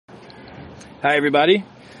Hi, everybody.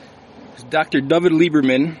 Dr. David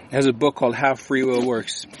Lieberman has a book called How Free Will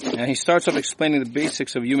Works. And he starts off explaining the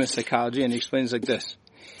basics of human psychology, and he explains like this.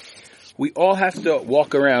 We all have to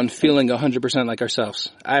walk around feeling 100% like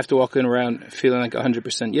ourselves. I have to walk around feeling like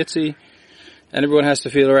 100% Yitzi, and everyone has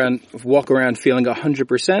to walk around feeling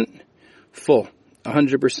 100% full.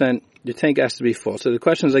 100%, your tank has to be full. So the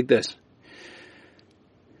question is like this.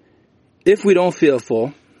 If we don't feel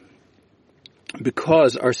full,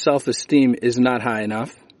 because our self-esteem is not high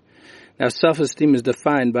enough. Now, self-esteem is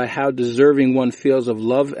defined by how deserving one feels of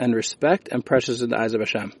love and respect and precious in the eyes of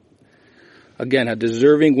Hashem. Again, how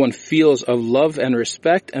deserving one feels of love and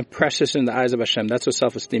respect and precious in the eyes of Hashem. That's what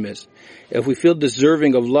self-esteem is. If we feel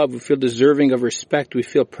deserving of love, we feel deserving of respect, we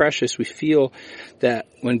feel precious, we feel that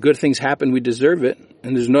when good things happen, we deserve it.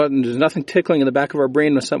 And there's nothing tickling in the back of our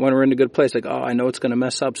brain when we're in a good place. Like, oh, I know it's going to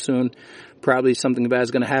mess up soon. Probably something bad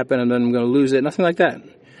is going to happen and then I'm going to lose it. Nothing like that.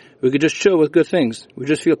 We could just chill with good things. We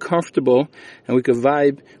just feel comfortable and we could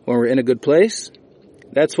vibe when we're in a good place.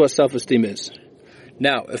 That's what self-esteem is.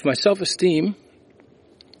 Now, if my self-esteem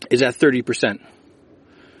is at 30%,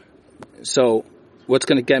 so what's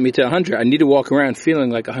going to get me to 100? I need to walk around feeling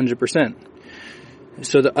like 100%.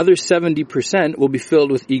 So the other 70% will be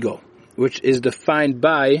filled with ego, which is defined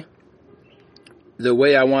by the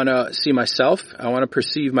way I want to see myself. I want to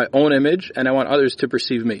perceive my own image, and I want others to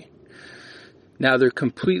perceive me. Now, they're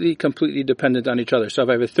completely dependent on each other. So if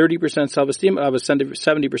I have a 30% self-esteem, I have a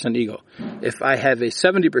 70% ego. If I have a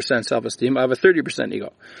 70% self-esteem, I have a 30%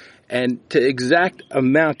 ego. And the exact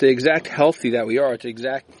healthy that we are, to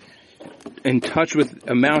exact in touch with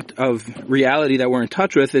amount of reality that we're in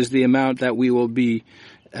touch with is the amount that we will be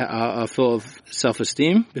full of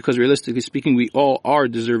self-esteem, because realistically speaking, we all are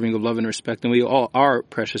deserving of love and respect, and we all are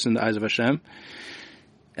precious in the eyes of Hashem.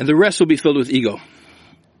 And the rest will be filled with ego.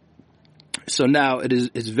 So now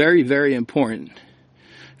it's very, very important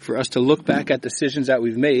for us to look back at decisions that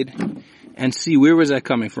we've made and see where was that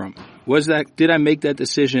coming from. Did I make that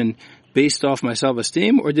decision based off my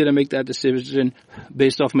self-esteem, or did I make that decision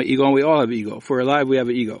based off my ego? And we all have ego. If we're alive, we have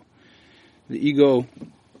an ego. The ego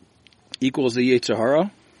equals the Yetzer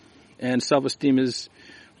Hara, and self-esteem is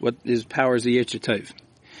what powers the Yetzer Tov.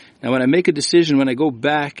 Now, when I make a decision, when I look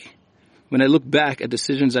back at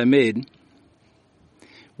decisions I made,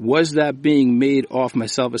 was that being made off my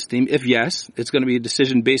self-esteem? If yes, it's going to be a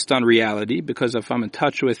decision based on reality, because if I'm in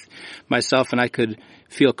touch with myself and I could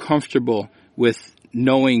feel comfortable with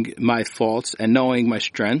knowing my faults and knowing my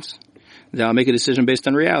strengths, then I'll make a decision based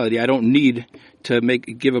on reality. I don't need to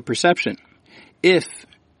give a perception. If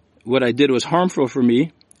what I did was harmful for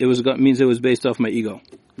me, means it was based off my ego.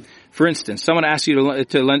 For instance, someone asks you to lend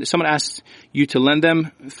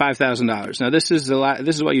them $5,000. Now, this is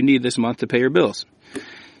what you need this month to pay your bills.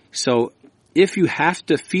 So, if you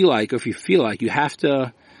feel like you have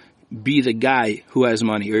to be the guy who has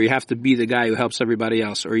money, or you have to be the guy who helps everybody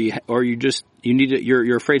else,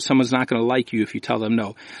 you're afraid someone's not going to like you if you tell them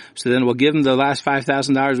no. So then we'll give them the last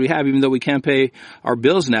 $5,000 we have, even though we can't pay our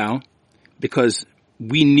bills now, because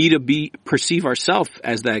we need to perceive ourselves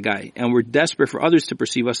as that guy, and we're desperate for others to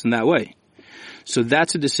perceive us in that way. So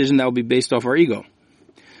that's a decision that will be based off our ego.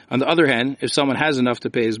 On the other hand, if someone has enough to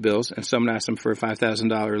pay his bills and someone asks him for a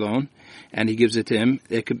 $5,000 loan and he gives it to him,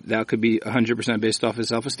 that could be 100% based off his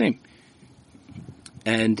self-esteem.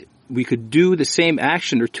 And we could do the same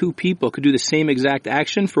action, or two people could do the same exact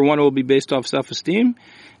action. For one, it will be based off self-esteem,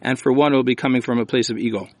 and for one, it will be coming from a place of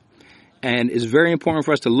ego. And it's very important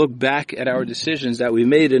for us to look back at our decisions that we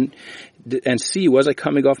made and see, was I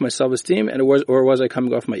coming off my self-esteem or was I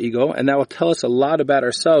coming off my ego? And that will tell us a lot about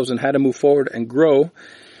ourselves and how to move forward and grow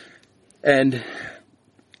and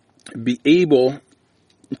be able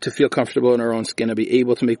to feel comfortable in our own skin and be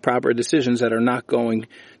able to make proper decisions that are not going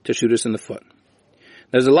to shoot us in the foot.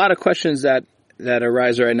 There's a lot of questions that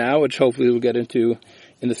arise right now, which hopefully we'll get into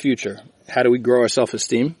in the future. How do we grow our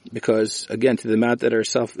self-esteem? Because, again, to the amount that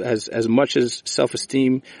as much as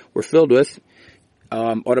self-esteem we're filled with,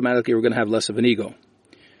 automatically we're going to have less of an ego.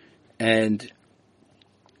 And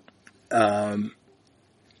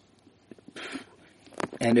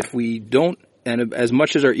if we don't, and as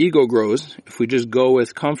much as our ego grows, if we just go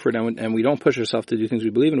with comfort and we don't push ourselves to do things we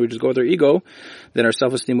believe in, we just go with our ego, then our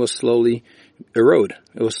self-esteem will slowly erode.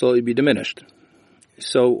 It will slowly be diminished.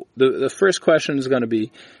 So the first question is going to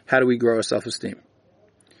be, how do we grow our self-esteem?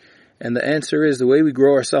 And the answer is, the way we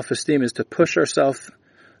grow our self-esteem is to push ourselves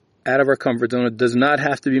out of our comfort zone. It does not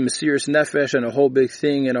have to be Mesiras Nefesh and a whole big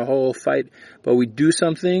thing and a whole fight, but we do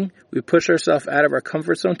something, we push ourselves out of our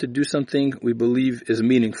comfort zone to do something we believe is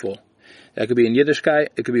meaningful. That could be in Yiddishkeit,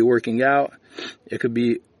 it could be working out, it could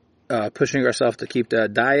be pushing ourselves to keep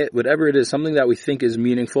that diet, whatever it is, something that we think is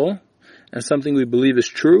meaningful and something we believe is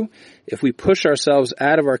true. If we push ourselves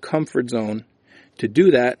out of our comfort zone to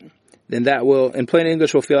do that, then that will, in plain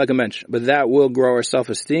English, will feel like a mensch. But that will grow our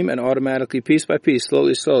self-esteem, and automatically, piece by piece,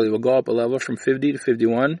 slowly, we'll go up a level from 50 to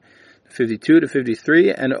 51, 52 to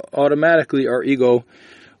 53, and automatically our ego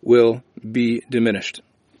will be diminished.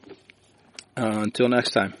 Until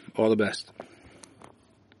next time, all the best.